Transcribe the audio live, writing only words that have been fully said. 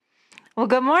Well,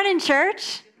 good morning,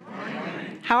 church. Good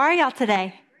morning. How are y'all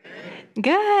today?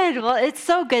 Good. Well, it's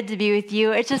so good to be with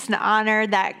you. It's just an honor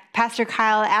that Pastor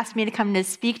Kyle asked me to come to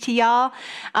speak to y'all.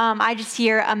 I just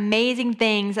hear amazing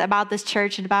things about this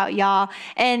church and about y'all.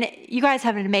 And you guys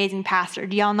have an amazing pastor.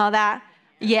 Do y'all know that?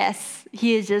 Yes,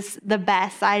 he is just the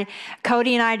best.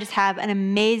 Cody and I just have an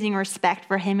amazing respect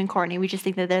for him and Courtney. We just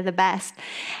think that they're the best.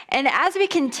 And as we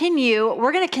continue,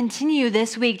 we're going to continue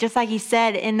this week, just like he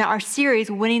said, in our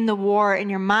series, Winning the War in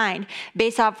Your Mind,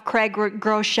 based off Craig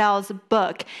Groeschel's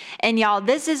book. And y'all,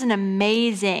 this is an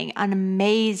amazing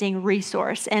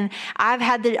resource. And I've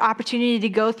had the opportunity to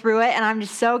go through it, and I'm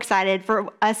just so excited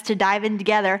for us to dive in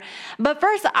together. But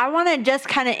first, I want to just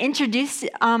kind of introduce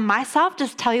myself,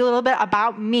 just tell you a little bit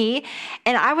about me,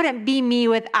 and I wouldn't be me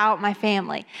without my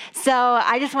family. So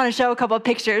I just want to show a couple of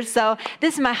pictures. So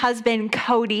this is my husband,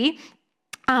 Cody.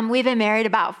 We've been married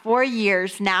about 4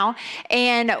 years now,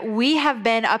 and we have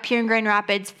been up here in Grand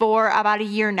Rapids for about a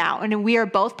year now, and we are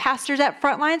both pastors at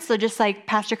Frontline. So just like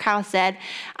Pastor Kyle said,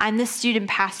 I'm the student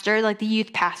pastor, like the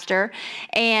youth pastor,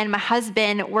 and my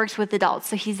husband works with adults,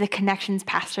 so he's the connections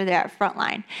pastor there at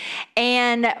Frontline.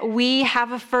 And we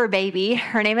have a fur baby.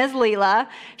 Her name is Leela.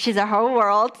 She's our whole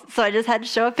world, so I just had to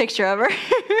show a picture of her.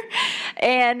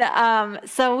 And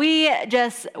so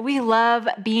we love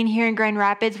being here in Grand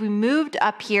Rapids. We moved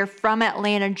up here from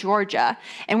Atlanta, Georgia,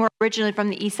 and we're originally from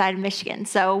the east side of Michigan.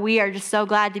 So we are just so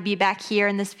glad to be back here,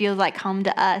 and this feels like home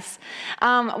to us.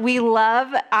 We love,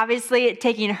 obviously,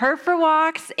 taking her for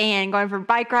walks and going for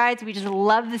bike rides. We just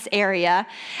love this area.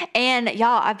 And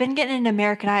y'all, I've been getting into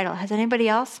American Idol. Has anybody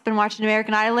else been watching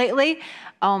American Idol lately?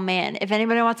 Oh man, if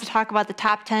anybody wants to talk about the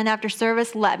top 10 after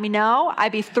service, let me know.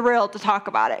 I'd be thrilled to talk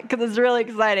about it because it's really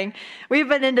exciting. We've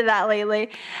been into that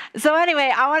lately. So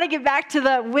anyway, I want to get back to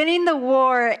the winning the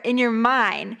war in your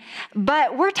mind.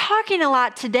 But we're talking a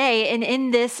lot today and in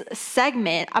this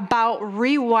segment about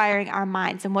rewiring our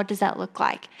minds and what does that look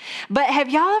like. But have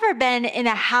y'all ever been in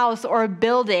a house or a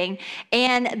building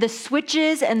and the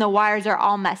switches and the wires are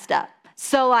all messed up?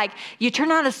 So like you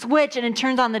turn on a switch and it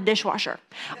turns on the dishwasher,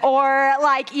 or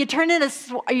like you turn on a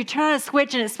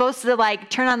switch and it's supposed to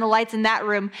like turn on the lights in that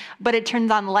room, but it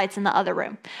turns on the lights in the other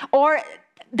room. Or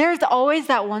there's always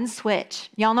that one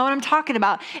switch. Y'all know what I'm talking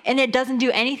about, and it doesn't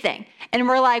do anything. And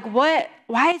we're like, what?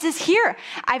 Why is this here?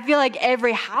 I feel like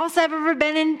every house I've ever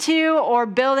been into or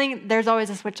building, there's always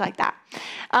a switch like that.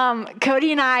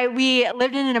 Cody and I, we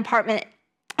lived in an apartment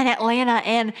in Atlanta,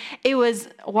 and it was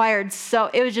wired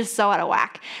it was just so out of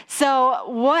whack. So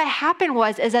what happened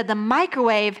is that the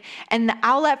microwave and the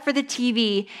outlet for the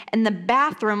TV and the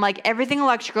bathroom, like everything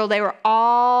electrical, they were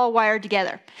all wired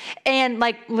together and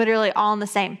like literally all in the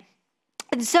same.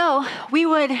 And so we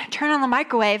would turn on the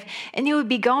microwave and it would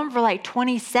be going for like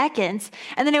 20 seconds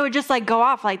and then it would just like go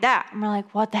off like that. And we're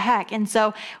like, what the heck? And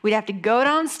so we'd have to go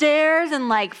downstairs and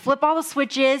like flip all the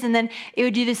switches and then it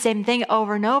would do the same thing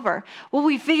over and over. Well,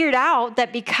 we figured out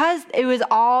that because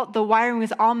the wiring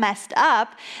was all messed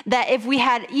up, that if we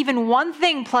had even one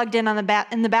thing plugged in in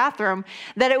the bathroom,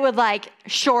 that it would like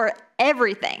short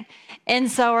everything. And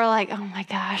so we're like, oh my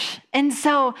gosh. And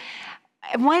so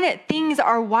when things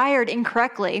are wired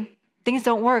incorrectly, things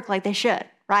don't work like they should,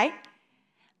 right?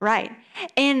 Right.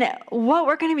 And what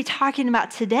we're going to be talking about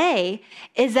today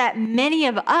is that many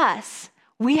of us,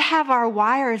 we have our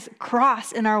wires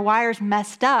crossed and our wires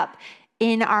messed up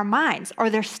in our minds, or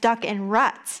they're stuck in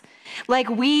ruts. Like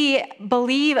we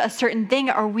believe a certain thing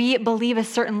or we believe a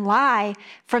certain lie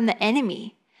from the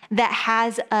enemy that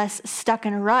has us stuck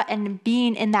in a rut and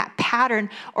being in that pattern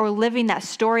or living that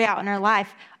story out in our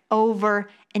life over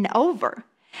and over.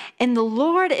 And the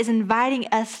Lord is inviting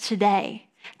us today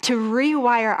to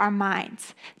rewire our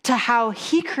minds to how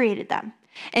He created them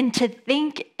and to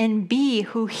think and be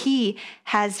who He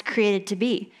has created to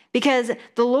be. Because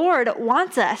the Lord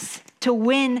wants us to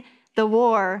win the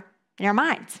war in our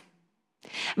minds.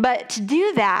 But to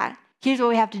do that, here's what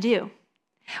we have to do.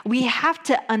 We have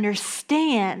to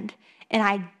understand and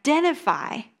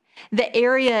identify the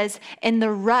areas and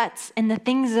the ruts and the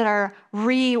things that are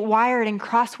rewired and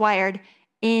cross-wired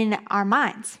in our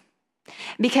minds.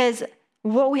 Because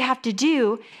what we have to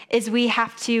do is we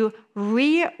have to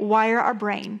rewire our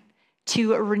brain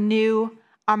to renew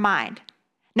our mind.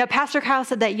 Now, Pastor Kyle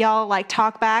said that y'all like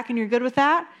talk back and you're good with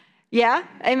that? Yeah?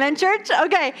 Amen, church?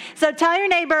 Okay, so tell your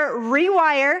neighbor,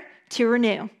 rewire to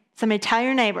renew. Somebody tell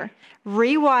your neighbor,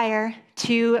 rewire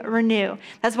to renew.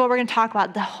 That's what we're going to talk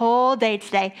about the whole day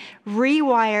today.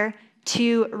 Rewire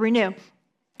to renew.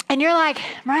 And you're like,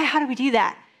 Mariah, how do we do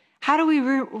that? How do we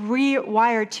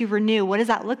rewire to renew? What does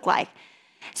that look like?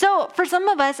 So for some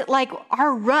of us, like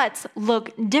our ruts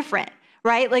look different,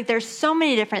 right? Like there's so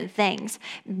many different things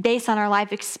based on our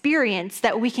life experience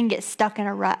that we can get stuck in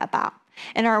a rut about,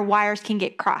 and our wires can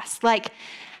get crossed. Like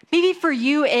maybe for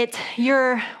you,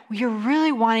 you're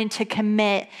really wanting to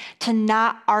commit to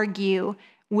not argue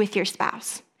with your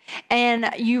spouse. And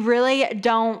you really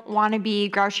don't want to be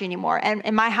grouchy anymore. And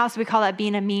in my house, we call that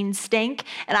being a mean stink.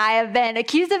 And I have been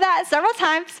accused of that several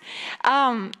times.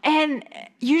 And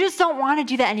you just don't want to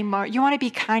do that anymore. You want to be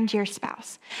kind to your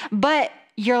spouse. But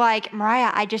you're like,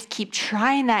 Mariah, I just keep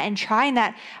trying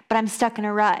that, but I'm stuck in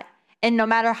a rut. And no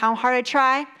matter how hard I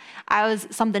try,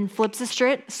 something flips a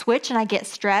switch and I get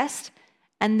stressed.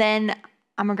 And then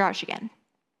I'm a grouch again.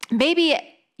 Maybe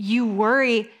you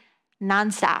worry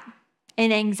nonstop.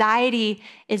 And anxiety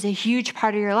is a huge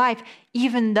part of your life,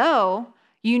 even though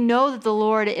you know that the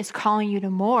Lord is calling you to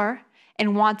more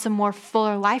and wants a more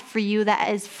fuller life for you that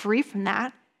is free from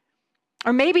that.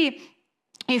 Or maybe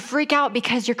you freak out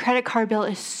because your credit card bill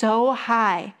is so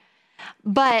high.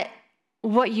 But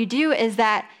what you do is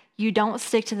that you don't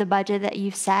stick to the budget that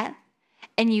you've set,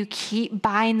 and you keep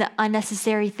buying the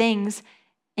unnecessary things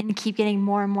and keep getting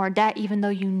more and more debt, even though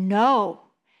you know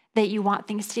that you want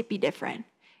things to be different.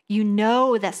 You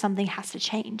know that something has to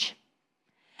change.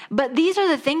 But these are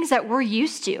the things that we're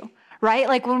used to, right?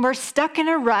 Like when we're stuck in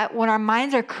a rut, when our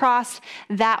minds are crossed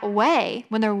that way,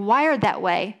 when they're wired that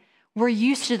way, we're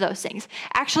used to those things.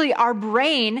 Actually, our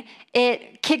brain,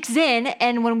 it kicks in,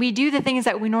 and when we do the things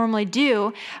that we normally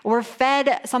do, we're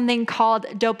fed something called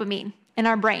dopamine in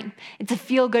our brain. It's a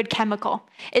feel-good chemical.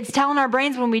 It's telling our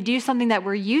brains when we do something that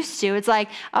we're used to, it's like,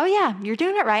 oh yeah, you're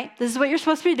doing it right. This is what you're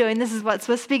supposed to be doing. This is what's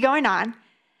supposed to be going on.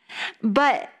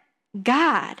 But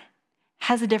God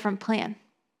has a different plan.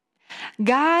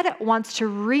 God wants to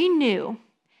renew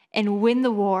and win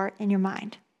the war in your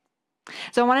mind.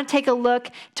 So I want to take a look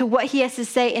to what he has to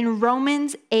say in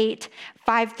Romans 8,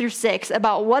 5-6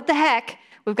 about what the heck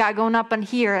we've got going up on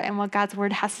here and what God's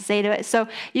word has to say to it. So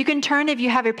you can turn, if you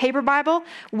have your paper Bible,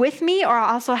 with me, or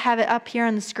I'll also have it up here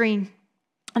on the screen.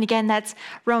 And again, that's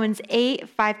Romans 8,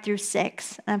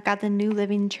 5-6. And I've got the New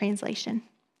Living Translation.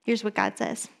 Here's what God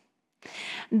says.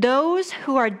 Those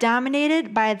who are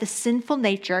dominated by the sinful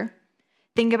nature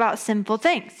think about sinful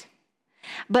things.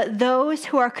 But those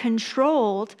who are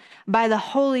controlled by the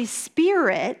Holy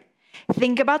Spirit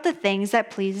think about the things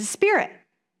that please the Spirit.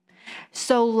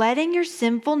 So letting your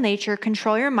sinful nature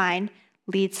control your mind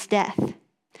leads to death.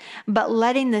 But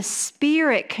letting the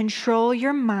Spirit control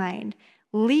your mind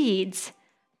leads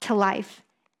to life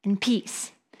and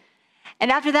peace.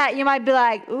 And after that, you might be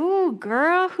like, ooh,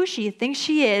 girl, who she thinks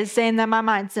she is saying that my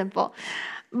mind's simple.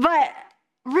 But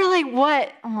really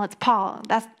it's Paul.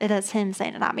 That's him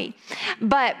saying it, not me.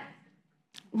 But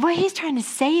what he's trying to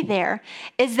say there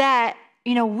is that,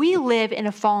 we live in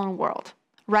a fallen world,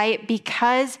 right?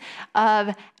 Because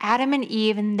of Adam and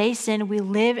Eve and they sinned, we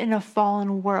live in a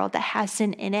fallen world that has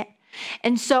sin in it.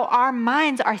 And so our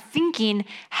minds, our thinking,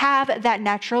 have that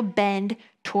natural bend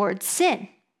towards sin.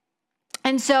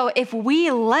 And so if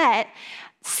we let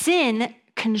sin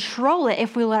control it,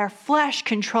 if we let our flesh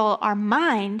control our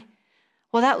mind,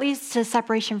 well, that leads to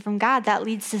separation from God. That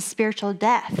leads to spiritual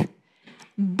death.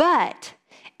 But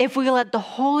if we let the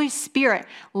Holy Spirit,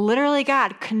 literally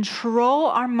God, control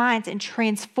our minds and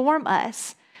transform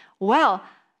us, well,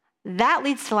 that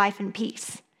leads to life and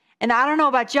peace. And I don't know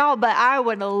about y'all, but I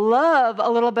would love a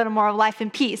little bit more of life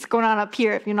and peace going on up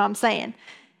here, if you know what I'm saying.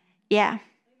 Yeah.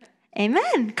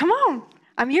 Amen. Come on.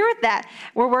 I'm here with that.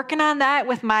 We're working on that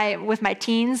with my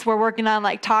teens. We're working on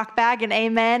like talk back and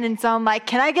amen. And so I'm like,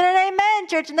 can I get an amen,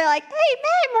 church? And they're like,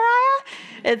 amen,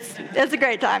 Mariah. It's a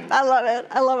great time. I love it.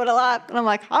 I love it a lot. And I'm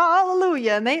like,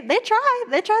 hallelujah. And they try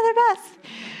their best.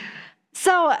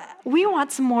 So we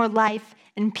want some more life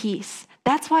and peace.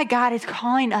 That's why God is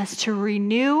calling us to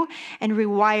renew and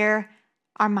rewire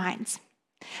our minds.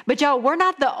 But y'all, we're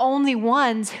not the only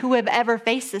ones who have ever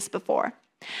faced this before.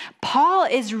 Paul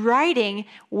is writing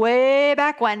way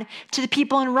back when to the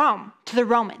people in Rome, to the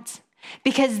Romans,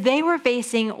 because they were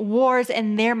facing wars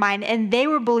in their mind and they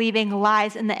were believing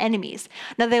lies in the enemies.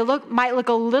 Now they might look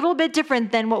a little bit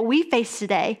different than what we face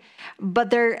today, but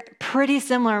they're pretty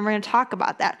similar, and we're going to talk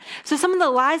about that. So some of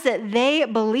the lies that they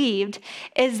believed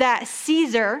is that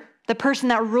Caesar, the person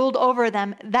that ruled over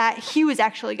them, that he was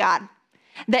actually God,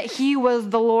 that he was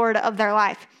the Lord of their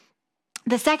life.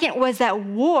 The second was that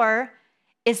war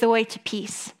is the way to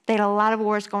peace. They had a lot of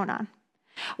wars going on.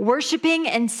 Worshiping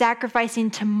and sacrificing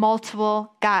to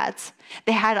multiple gods.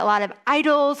 They had a lot of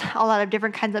idols, a lot of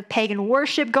different kinds of pagan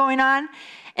worship going on,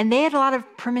 and they had a lot of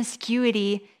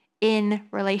promiscuity in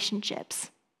relationships.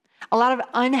 A lot of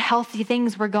unhealthy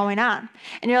things were going on.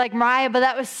 And you're like, Mariah, but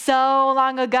that was so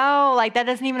long ago. Like, that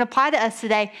doesn't even apply to us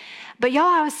today. But y'all,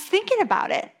 I was thinking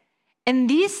about it. And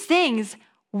these things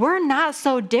were not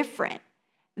so different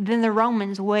than the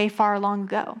Romans way far long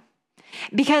ago.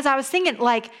 Because I was thinking,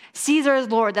 like, Caesar is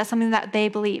Lord. That's something that they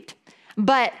believed.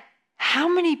 But how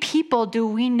many people do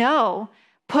we know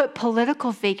put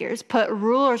political figures, put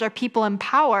rulers or people in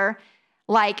power,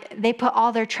 like they put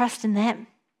all their trust in them?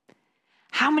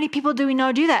 How many people do we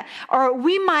know do that? Or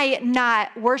we might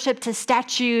not worship to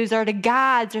statues or to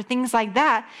gods or things like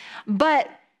that, but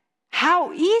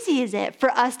how easy is it for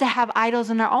us to have idols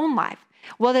in our own life?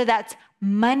 Whether that's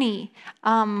money,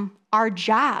 our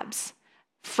jobs,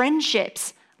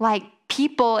 friendships, like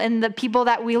people and the people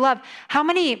that we love. How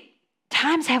many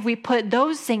times have we put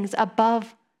those things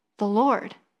above the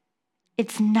Lord?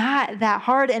 It's not that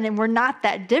hard, and we're not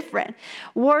that different.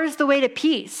 War is the way to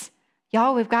peace.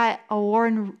 Y'all, we've got a war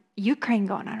in Ukraine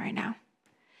going on right now.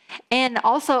 And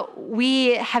also,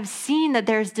 we have seen that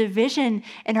there's division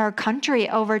in our country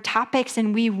over topics,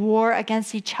 and we war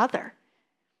against each other.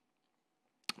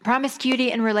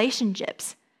 Promiscuity in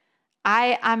relationships.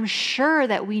 I'm sure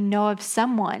that we know of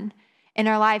someone in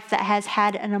our life that has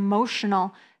had an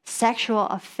emotional sexual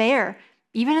affair,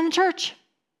 even in the church.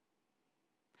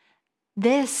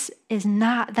 This is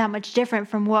not that much different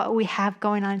from what we have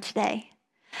going on today.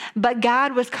 But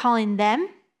God was calling them,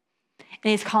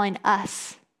 and he's calling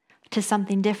us to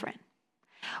something different.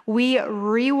 We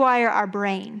rewire our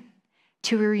brain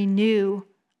to renew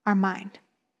our mind.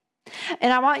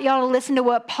 And I want y'all to listen to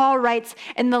what Paul writes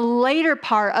in the later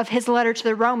part of his letter to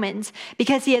the Romans,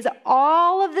 because he has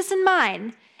all of this in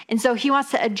mind. And so he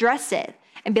wants to address it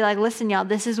and be like, listen, y'all,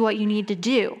 this is what you need to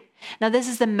do. Now, this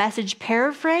is the Message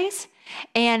paraphrase,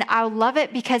 and I love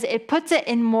it because it puts it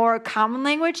in more common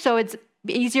language, so it's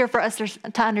easier for us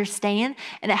to understand,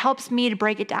 and it helps me to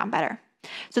break it down better.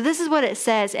 So this is what it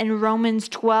says in Romans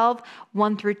 12,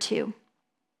 1 through 2.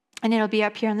 And it'll be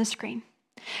up here on the screen.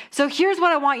 So here's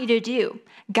what I want you to do,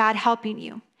 God helping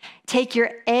you. Take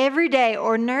your everyday,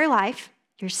 ordinary life,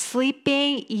 your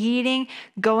sleeping, eating,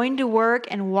 going to work,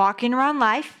 and walking around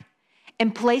life,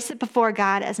 and place it before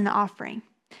God as an offering.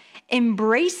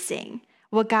 Embracing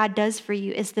what God does for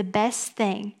you is the best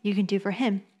thing you can do for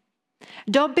him.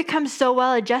 Don't become so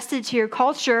well adjusted to your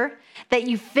culture that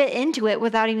you fit into it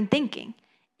without even thinking.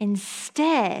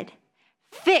 Instead,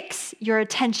 fix your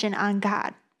attention on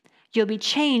God. You'll be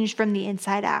changed from the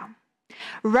inside out.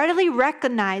 Readily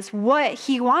recognize what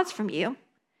he wants from you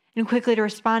and quickly to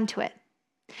respond to it.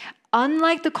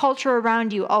 Unlike the culture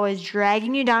around you always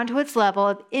dragging you down to its level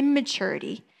of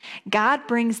immaturity, God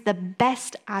brings the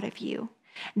best out of you,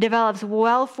 develops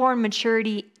well-formed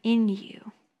maturity in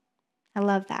you. I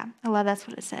love that. I love that's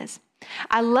what it says.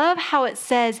 I love how it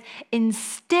says,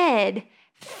 instead,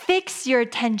 fix your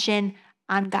attention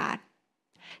on God.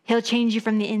 He'll change you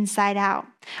from the inside out.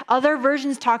 Other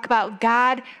versions talk about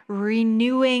God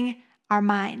renewing our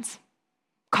minds.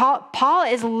 Paul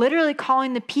is literally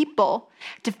calling the people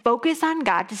to focus on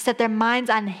God, to set their minds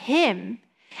on him.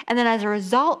 And then as a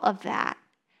result of that,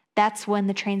 that's when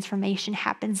the transformation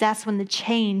happens. That's when the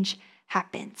change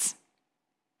happens.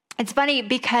 It's funny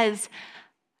because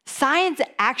science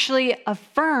actually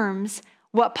affirms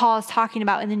what Paul is talking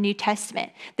about in the New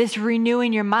Testament, this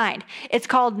renewing your mind. It's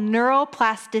called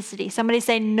neuroplasticity. Somebody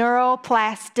say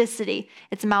neuroplasticity.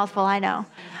 It's a mouthful, I know.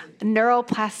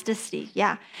 Neuroplasticity,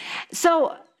 yeah.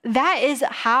 So that is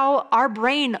how our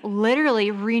brain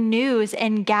literally renews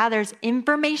and gathers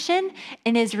information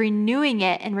and is renewing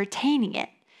it and retaining it.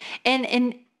 And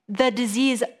in the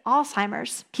disease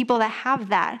Alzheimer's, people that have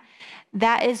that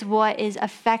is what is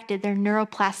affected, their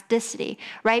neuroplasticity,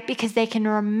 right? Because they can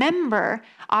remember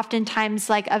oftentimes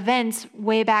like events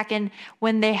way back in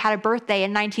when they had a birthday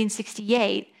in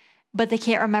 1968, but they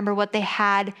can't remember what they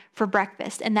had for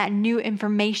breakfast, and that new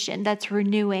information that's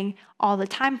renewing all the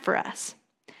time for us.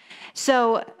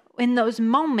 So in those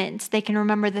moments, they can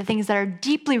remember the things that are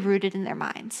deeply rooted in their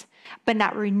minds, but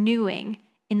not renewing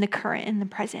in the current, in the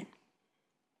present.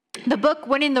 The book,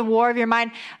 Winning the War of Your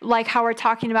Mind, like how we're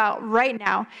talking about right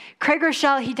now, Craig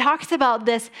Rochelle, he talks about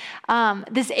this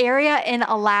area in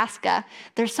Alaska.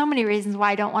 There's so many reasons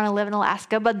why I don't want to live in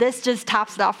Alaska, but this just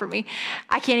tops it off for me.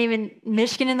 I can't even,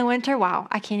 Michigan in the winter, wow,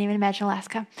 I can't even imagine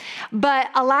Alaska. But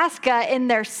Alaska in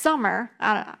their summer,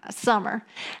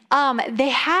 they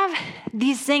have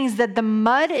these things that the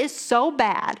mud is so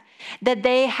bad that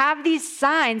they have these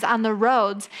signs on the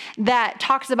roads that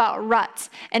talks about ruts.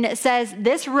 And it says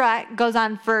this rut goes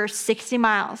on for 60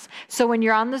 miles. So when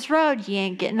you're on this road, you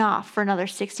ain't getting off for another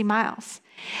 60 miles.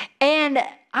 And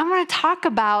I want to talk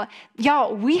about,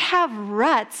 y'all, we have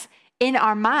ruts in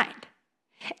our mind.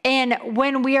 And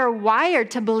when we are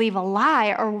wired to believe a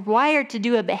lie or wired to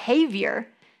do a behavior,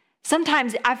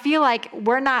 sometimes I feel like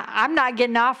I'm not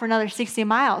getting off for another 60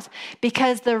 miles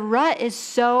because the rut is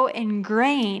so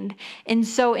ingrained and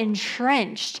so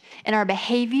entrenched in our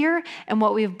behavior and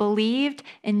what we've believed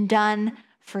and done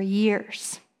for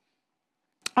years.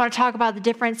 I want to talk about the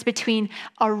difference between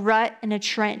a rut and a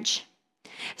trench.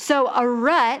 So a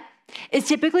rut is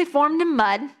typically formed in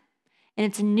mud, and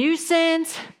it's a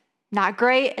nuisance, not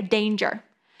great, a danger.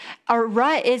 A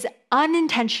rut is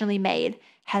unintentionally made,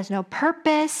 has no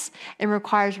purpose, and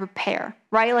requires repair,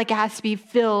 right? Like it has to be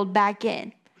filled back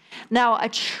in. Now, a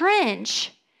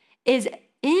trench is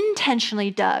intentionally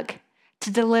dug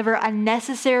to deliver a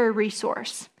necessary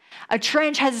resource. A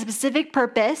trench has a specific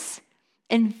purpose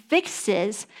and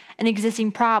fixes an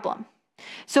existing problem.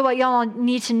 So what y'all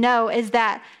need to know is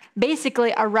that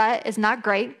basically a rut is not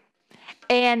great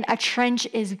and a trench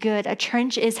is good. A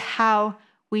trench is how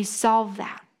we solve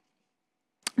that.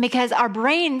 Because our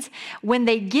brains, when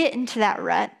they get into that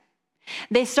rut,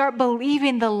 they start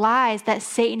believing the lies that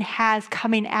Satan has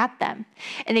coming at them.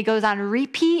 And it goes on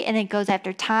repeat and it goes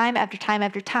after time, after time,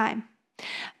 after time.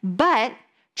 But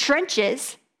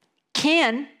trenches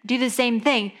can do the same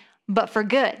thing, but for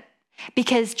good.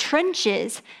 Because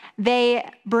trenches, they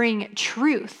bring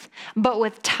truth, but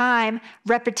with time,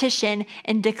 repetition,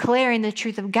 and declaring the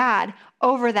truth of God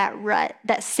over that rut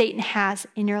that Satan has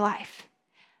in your life.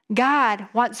 God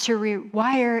wants to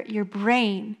rewire your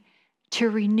brain to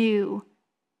renew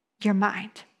your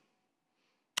mind.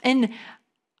 And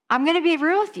I'm going to be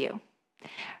real with you.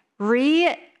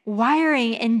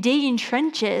 Rewiring and digging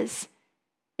trenches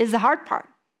is the hard part.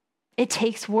 It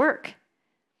takes work.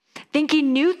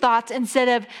 Thinking new thoughts instead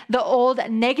of the old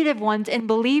negative ones and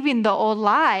believing the old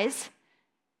lies,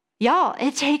 y'all,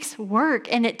 it takes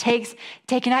work and it takes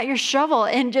taking out your shovel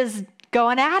and just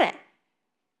going at it.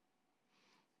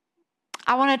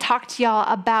 I want to talk to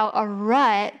y'all about a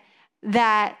rut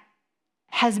that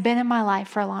has been in my life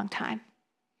for a long time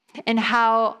and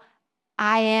how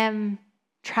I am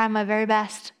trying my very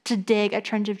best to dig a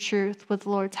trench of truth with the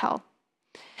Lord's help.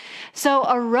 So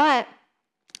a rut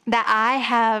that I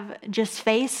have just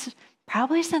faced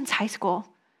probably since high school,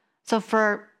 so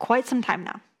for quite some time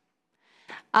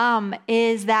now,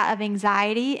 is that of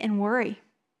anxiety and worry.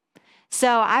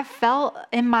 So I felt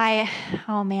I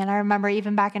remember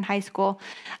even back in high school,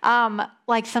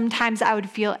 like sometimes I would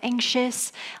feel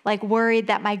anxious, like worried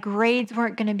that my grades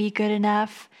weren't going to be good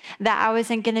enough, that I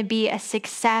wasn't going to be a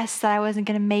success, that I wasn't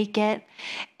going to make it.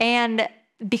 And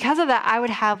because of that, I would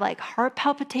have like heart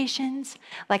palpitations,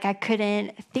 like I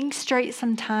couldn't think straight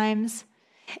sometimes.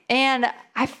 And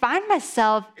I find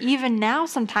myself even now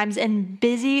sometimes in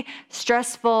busy,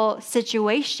 stressful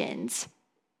situations.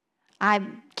 I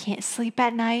can't sleep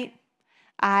at night.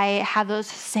 I have those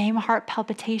same heart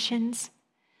palpitations.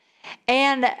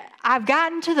 And I've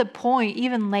gotten to the point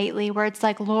even lately where it's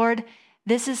like, Lord,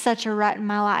 this is such a rut in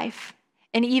my life.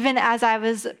 And even as I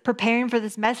was preparing for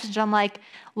this message, I'm like,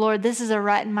 Lord, this is a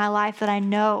rut in my life that I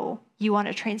know you want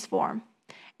to transform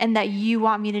and that you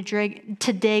want me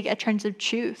to dig a trench of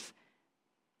truth.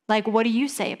 Like, what do you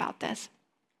say about this?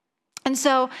 And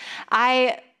so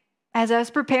as I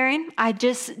was preparing, I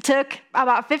just took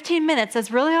about 15 minutes.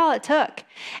 That's really all it took.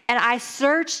 And I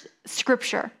searched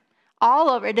scripture all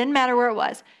over. It didn't matter where it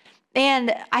was.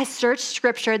 And I searched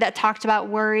scripture that talked about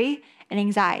worry and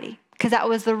anxiety because that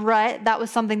was the rut. That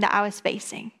was something that I was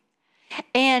facing.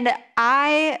 And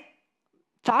I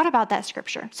thought about that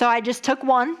scripture. So I just took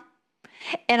one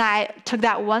and I took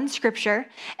that one scripture.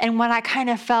 And when I kind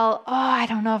of felt, I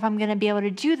don't know if I'm going to be able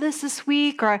to do this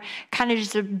week or kind of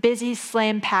just a busy,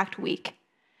 slam-packed week,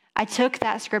 I took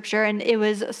that scripture and it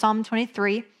was Psalm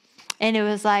 23. And it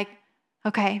was like,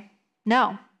 okay,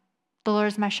 no, the Lord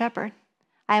is my shepherd.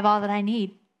 I have all that I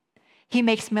need. He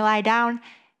makes me lie down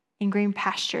in green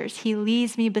pastures. He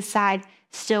leads me beside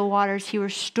still waters. He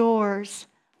restores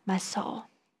my soul.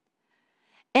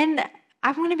 And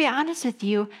I'm going to be honest with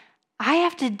you. I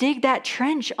have to dig that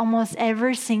trench almost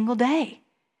every single day.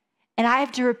 And I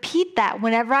have to repeat that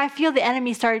whenever I feel the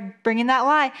enemy start bringing that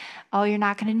lie. Oh, you're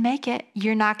not going to make it.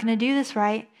 You're not going to do this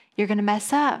right. You're going to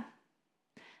mess up.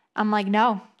 I'm like,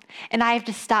 no. And I have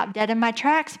to stop dead in my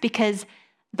tracks because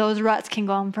those ruts can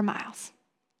go on for miles.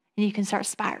 And you can start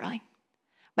spiraling.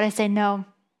 But I say, no,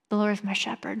 the Lord is my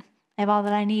shepherd. I have all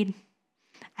that I need.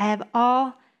 I have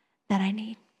all that I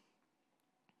need.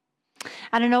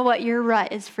 I don't know what your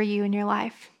rut is for you in your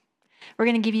life. We're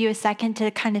going to give you a second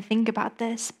to kind of think about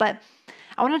this, but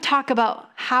I want to talk about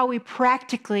how we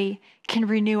practically can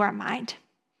renew our mind.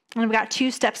 And I've got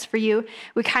 2 steps for you.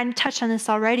 We kind of touched on this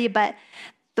already, but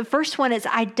the first one is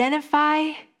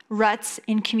identify ruts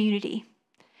in community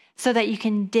so that you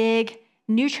can dig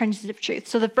new trenches of truth.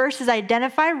 So the first is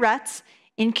identify ruts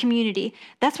in community.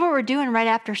 That's what we're doing right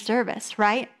after service,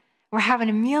 right? We're having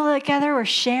a meal together, we're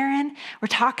sharing, we're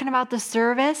talking about the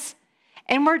service,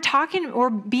 and we're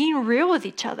being real with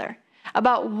each other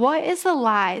about what is the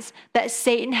lies that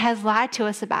Satan has lied to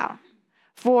us about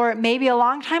for maybe a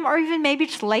long time or even maybe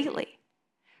just lately.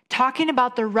 Talking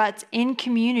about the ruts in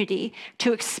community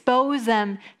to expose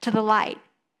them to the light.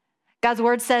 God's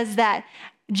word says that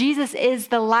Jesus is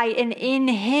the light, and in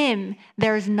him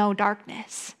there is no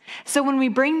darkness. So when we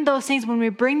bring those things, when we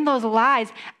bring those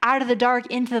lies out of the dark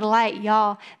into the light,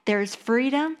 y'all, there's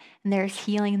freedom and there's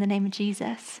healing in the name of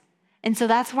Jesus. And so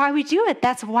that's why we do it.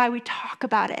 That's why we talk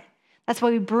about it. That's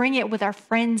why we bring it with our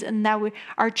friends and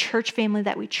our church family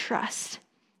that we trust.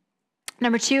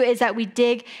 Number 2 is that we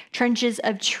dig trenches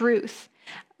of truth.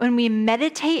 When we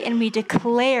meditate and we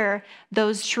declare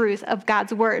those truths of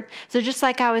God's word. So just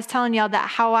like I was telling y'all that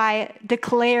how I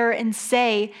declare and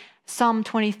say Psalm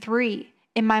 23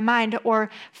 in my mind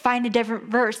or find a different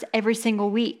verse every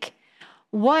single week.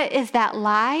 What is that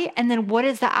lie? And then what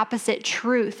is the opposite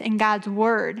truth in God's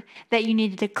word that you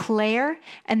need to declare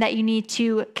and that you need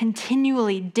to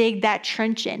continually dig that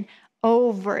trench in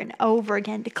over and over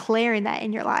again, declaring that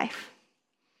in your life?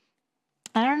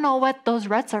 I don't know what those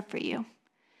ruts are for you.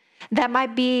 That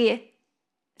might be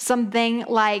something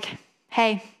like,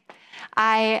 hey,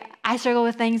 I struggle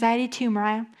with anxiety too,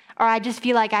 Mariah. Or I just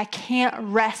feel like I can't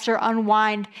rest or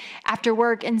unwind after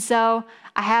work. And so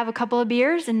I have a couple of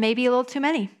beers and maybe a little too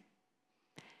many.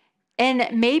 And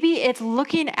maybe it's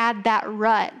looking at that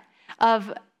rut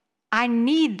of, I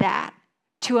need that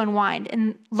to unwind,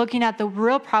 and looking at the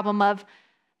real problem of,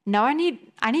 no, I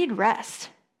need rest.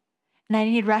 And I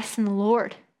need rest in the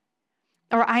Lord.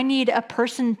 Or I need a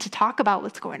person to talk about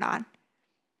what's going on.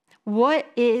 What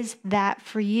is that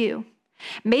for you?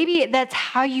 Maybe that's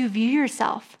how you view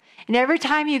yourself. And every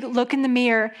time you look in the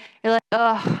mirror, you're like,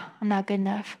 oh, I'm not good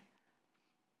enough.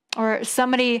 Or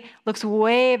somebody looks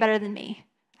way better than me.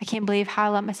 I can't believe how I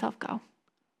let myself go.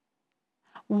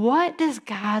 What does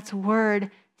God's word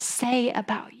say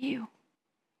about you?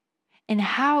 And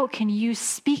how can you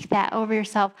speak that over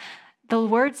yourself? The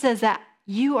word says that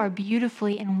you are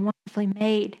beautifully and wonderfully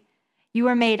made. You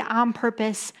are made on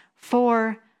purpose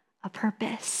for a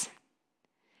purpose.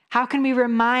 How can we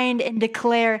remind and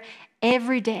declare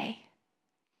every day?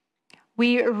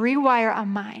 We rewire our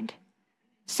mind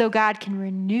so God can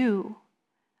renew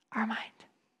our mind.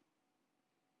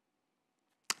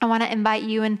 I want to invite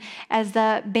you, and as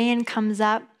the band comes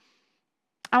up,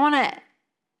 I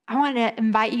want to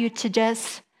invite you to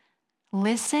just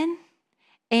listen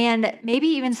and maybe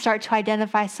even start to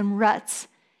identify some ruts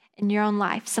in your own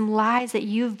life, some lies that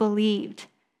you've believed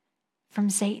from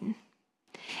Satan.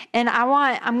 And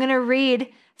I'm going to read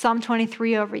Psalm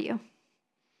 23 over you.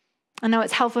 I know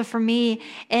it's helpful for me,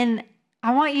 and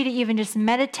I want you to even just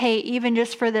meditate, even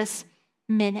just for this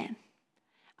minute,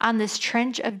 on this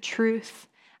trench of truth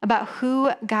about who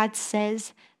God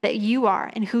says that you are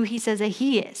and who he says that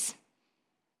he is.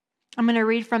 I'm going to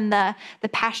read from the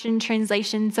Passion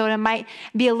Translation, so it might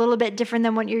be a little bit different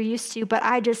than what you're used to, but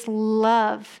I just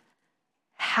love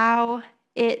how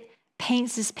it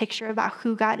paints this picture about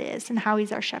who God is and how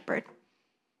he's our shepherd.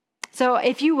 So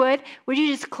if you would you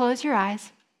just close your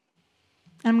eyes?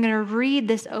 I'm going to read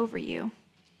this over you,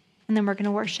 and then we're going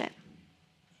to worship.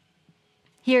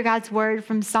 Hear God's word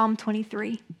from Psalm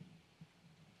 23.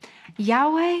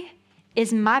 Yahweh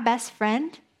is my best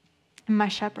friend and my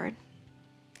shepherd.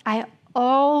 I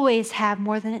always have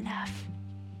more than enough.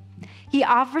 He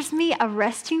offers me a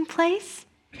resting place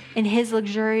in his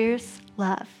luxurious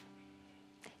love.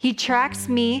 He tracks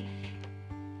me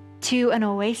to an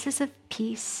oasis of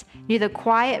peace near the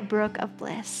quiet brook of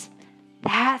bliss.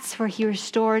 That's where he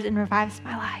restores and revives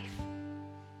my life.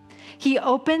 He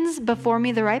opens before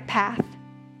me the right path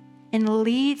and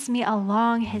leads me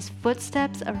along his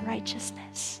footsteps of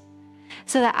righteousness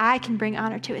so that I can bring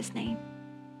honor to his name.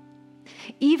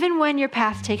 Even when your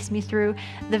path takes me through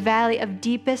the valley of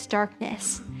deepest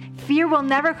darkness, fear will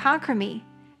never conquer me,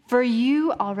 for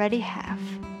you already have.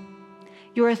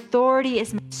 Your authority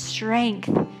is my strength,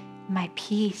 my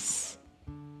peace.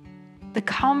 The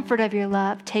comfort of your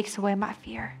love takes away my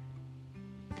fear.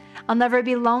 I'll never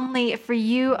be lonely, for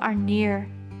you are near.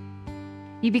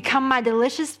 You become my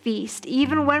delicious feast,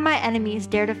 even when my enemies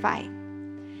dare to fight.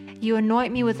 You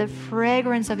anoint me with the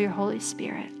fragrance of your Holy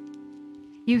Spirit.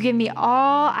 You give me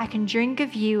all I can drink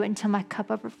of you until my cup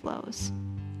overflows.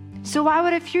 So why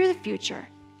would I fear the future?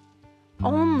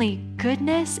 Only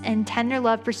goodness and tender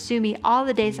love pursue me all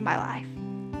the days of my life.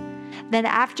 Then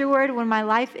afterward, when my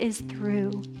life is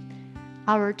through,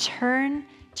 I'll return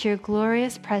to your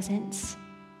glorious presence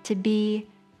to be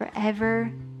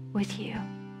forever with you.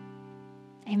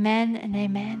 Amen and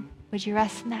amen. Would you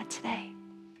rest in that today?